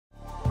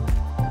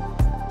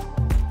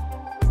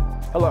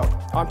Hello,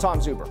 I'm Tom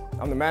Zuber.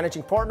 I'm the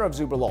managing partner of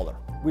Zuber Lawler.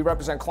 We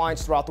represent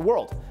clients throughout the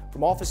world,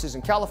 from offices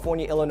in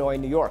California, Illinois,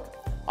 and New York.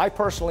 I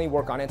personally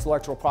work on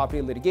intellectual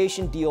property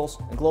litigation,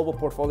 deals, and global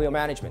portfolio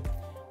management.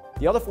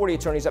 The other 40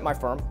 attorneys at my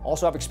firm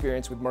also have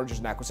experience with mergers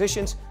and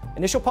acquisitions,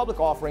 initial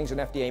public offerings,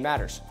 and FDA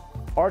matters.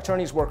 Our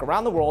attorneys work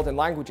around the world in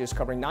languages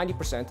covering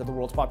 90% of the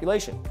world's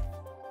population.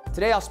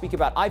 Today I'll speak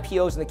about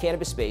IPOs in the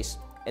cannabis space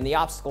and the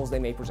obstacles they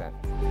may present.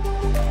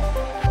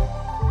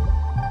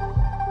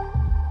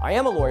 I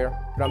am a lawyer,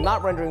 but I'm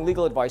not rendering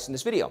legal advice in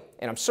this video,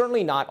 and I'm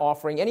certainly not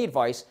offering any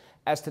advice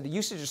as to the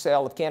usage or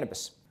sale of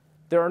cannabis.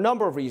 There are a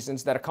number of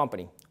reasons that a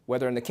company,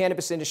 whether in the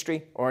cannabis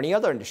industry or any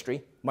other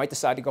industry, might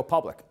decide to go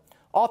public.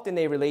 Often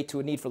they relate to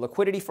a need for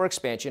liquidity for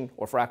expansion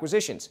or for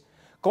acquisitions.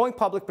 Going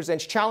public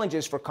presents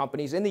challenges for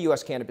companies in the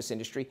U.S. cannabis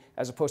industry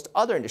as opposed to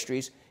other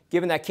industries,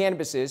 given that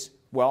cannabis is,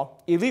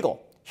 well,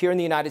 illegal here in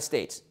the United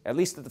States, at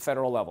least at the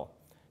federal level.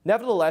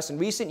 Nevertheless, in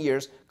recent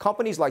years,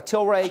 companies like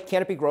Tilray,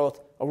 Canopy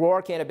Growth,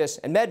 Aurora Cannabis,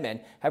 and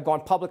MedMen have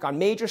gone public on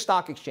major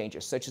stock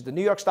exchanges, such as the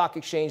New York Stock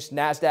Exchange,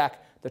 NASDAQ,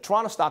 the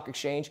Toronto Stock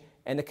Exchange,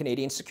 and the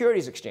Canadian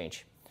Securities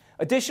Exchange.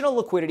 Additional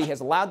liquidity has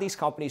allowed these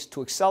companies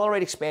to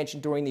accelerate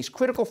expansion during these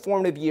critical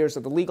formative years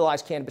of the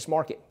legalized cannabis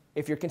market.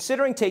 If you're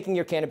considering taking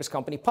your cannabis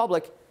company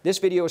public, this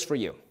video is for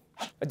you.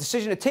 A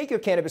decision to take your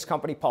cannabis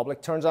company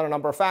public turns on a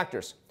number of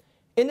factors.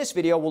 In this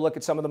video, we'll look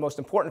at some of the most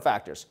important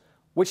factors,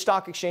 which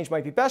stock exchange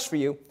might be best for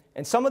you,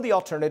 and some of the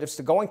alternatives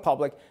to going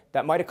public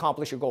that might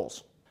accomplish your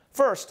goals.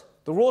 First,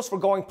 the rules for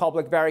going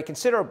public vary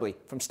considerably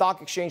from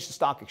stock exchange to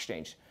stock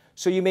exchange,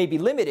 so you may be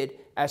limited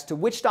as to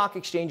which stock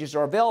exchanges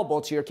are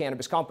available to your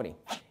cannabis company.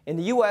 In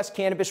the U.S.,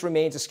 cannabis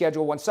remains a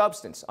Schedule I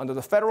substance under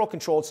the Federal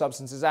Controlled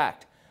Substances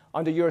Act.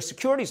 Under U.S.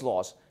 securities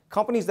laws,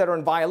 companies that are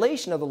in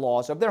violation of the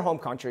laws of their home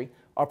country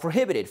are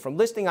prohibited from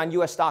listing on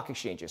U.S. stock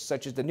exchanges,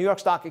 such as the New York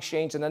Stock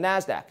Exchange and the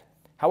NASDAQ.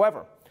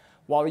 However,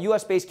 while a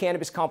U.S.-based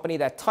cannabis company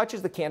that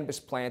touches the cannabis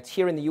plant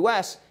here in the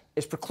U.S.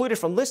 is precluded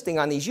from listing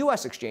on these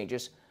U.S.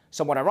 exchanges,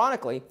 somewhat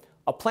ironically,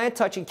 a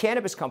plant-touching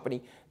cannabis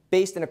company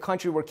based in a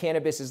country where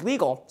cannabis is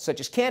legal, such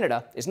as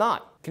Canada, is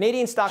not.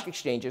 Canadian stock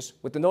exchanges,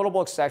 with the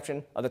notable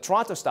exception of the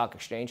Toronto Stock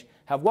Exchange,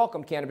 have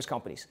welcomed cannabis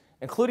companies,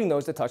 including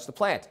those that touch the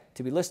plant,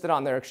 to be listed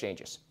on their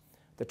exchanges.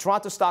 The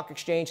Toronto Stock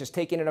Exchange has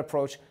taken an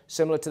approach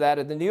similar to that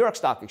of the New York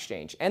Stock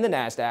Exchange and the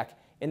NASDAQ,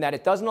 in that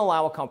it doesn't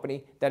allow a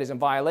company that is in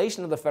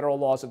violation of the federal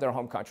laws of their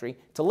home country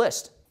to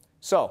list.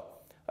 So,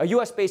 a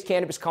U.S.-based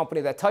cannabis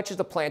company that touches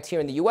the plant here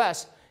in the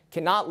U.S.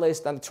 cannot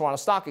list on the Toronto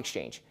Stock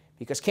Exchange,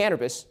 because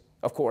cannabis,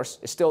 of course,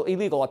 is still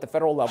illegal at the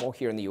federal level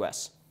here in the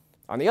U.S.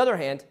 On the other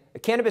hand, a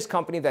cannabis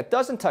company that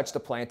doesn't touch the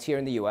plant here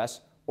in the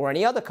U.S. or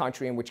any other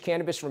country in which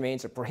cannabis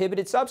remains a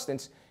prohibited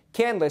substance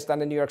can list on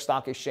the New York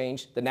Stock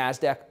Exchange, the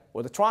NASDAQ,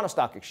 or the Toronto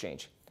Stock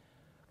Exchange.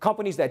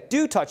 Companies that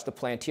do touch the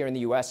plant here in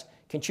the U.S.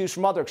 can choose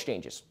from other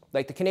exchanges,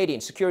 like the Canadian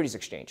Securities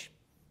Exchange.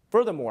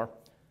 Furthermore,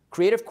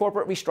 creative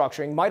corporate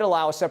restructuring might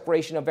allow a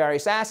separation of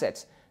various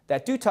assets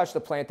that do touch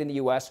the plant in the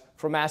U.S.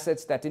 from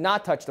assets that do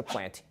not touch the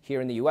plant here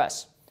in the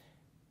U.S.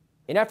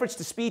 In efforts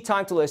to speed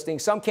time to listing,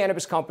 some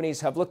cannabis companies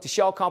have looked to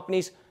shell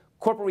companies,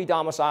 corporate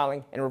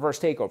redomiciling, and reverse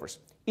takeovers.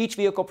 Each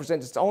vehicle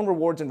presents its own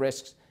rewards and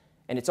risks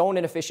and its own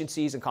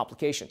inefficiencies and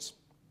complications.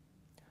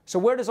 So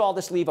where does all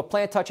this leave a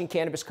plant-touching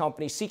cannabis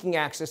company seeking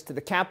access to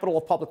the capital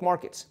of public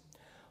markets?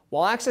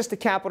 While access to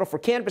capital for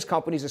cannabis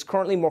companies is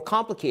currently more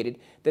complicated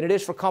than it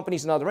is for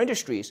companies in other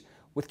industries,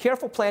 with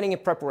careful planning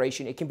and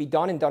preparation, it can be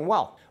done and done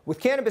well. With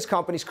cannabis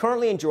companies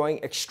currently enjoying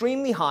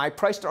extremely high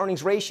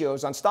price-to-earnings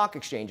ratios on stock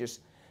exchanges,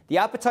 the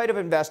appetite of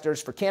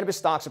investors for cannabis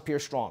stocks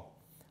appears strong.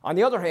 On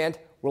the other hand,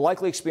 we're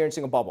likely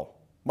experiencing a bubble,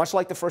 much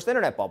like the first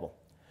internet bubble.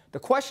 The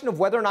question of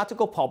whether or not to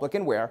go public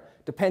and where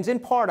depends in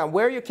part on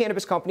where your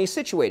cannabis company is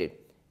situated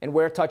and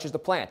where it touches the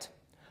plant.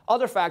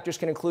 Other factors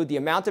can include the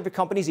amount of your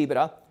company's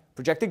EBITDA,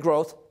 projected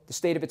growth, the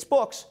state of its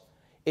books,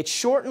 its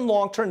short and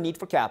long-term need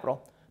for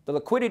capital, the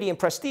liquidity and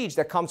prestige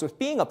that comes with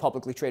being a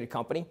publicly traded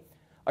company,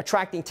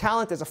 attracting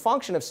talent as a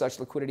function of such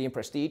liquidity and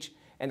prestige,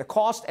 and the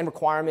cost and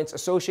requirements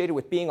associated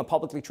with being a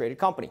publicly traded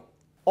company.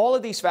 All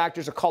of these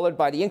factors are colored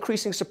by the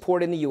increasing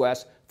support in the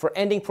U.S. for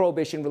ending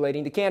prohibition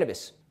relating to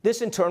cannabis.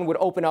 This in turn would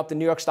open up the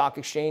New York Stock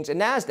Exchange and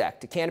NASDAQ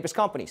to cannabis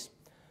companies.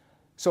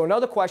 So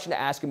another question to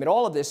ask amid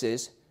all of this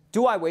is,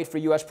 do I wait for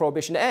U.S.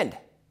 prohibition to end?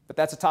 But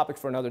that's a topic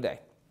for another day.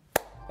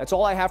 That's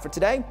all I have for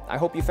today. I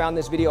hope you found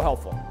this video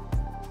helpful.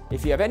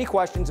 If you have any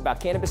questions about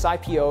cannabis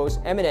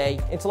IPOs, M&A,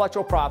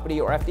 intellectual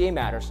property, or FDA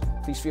matters,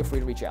 please feel free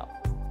to reach out.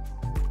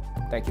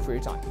 Thank you for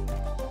your time.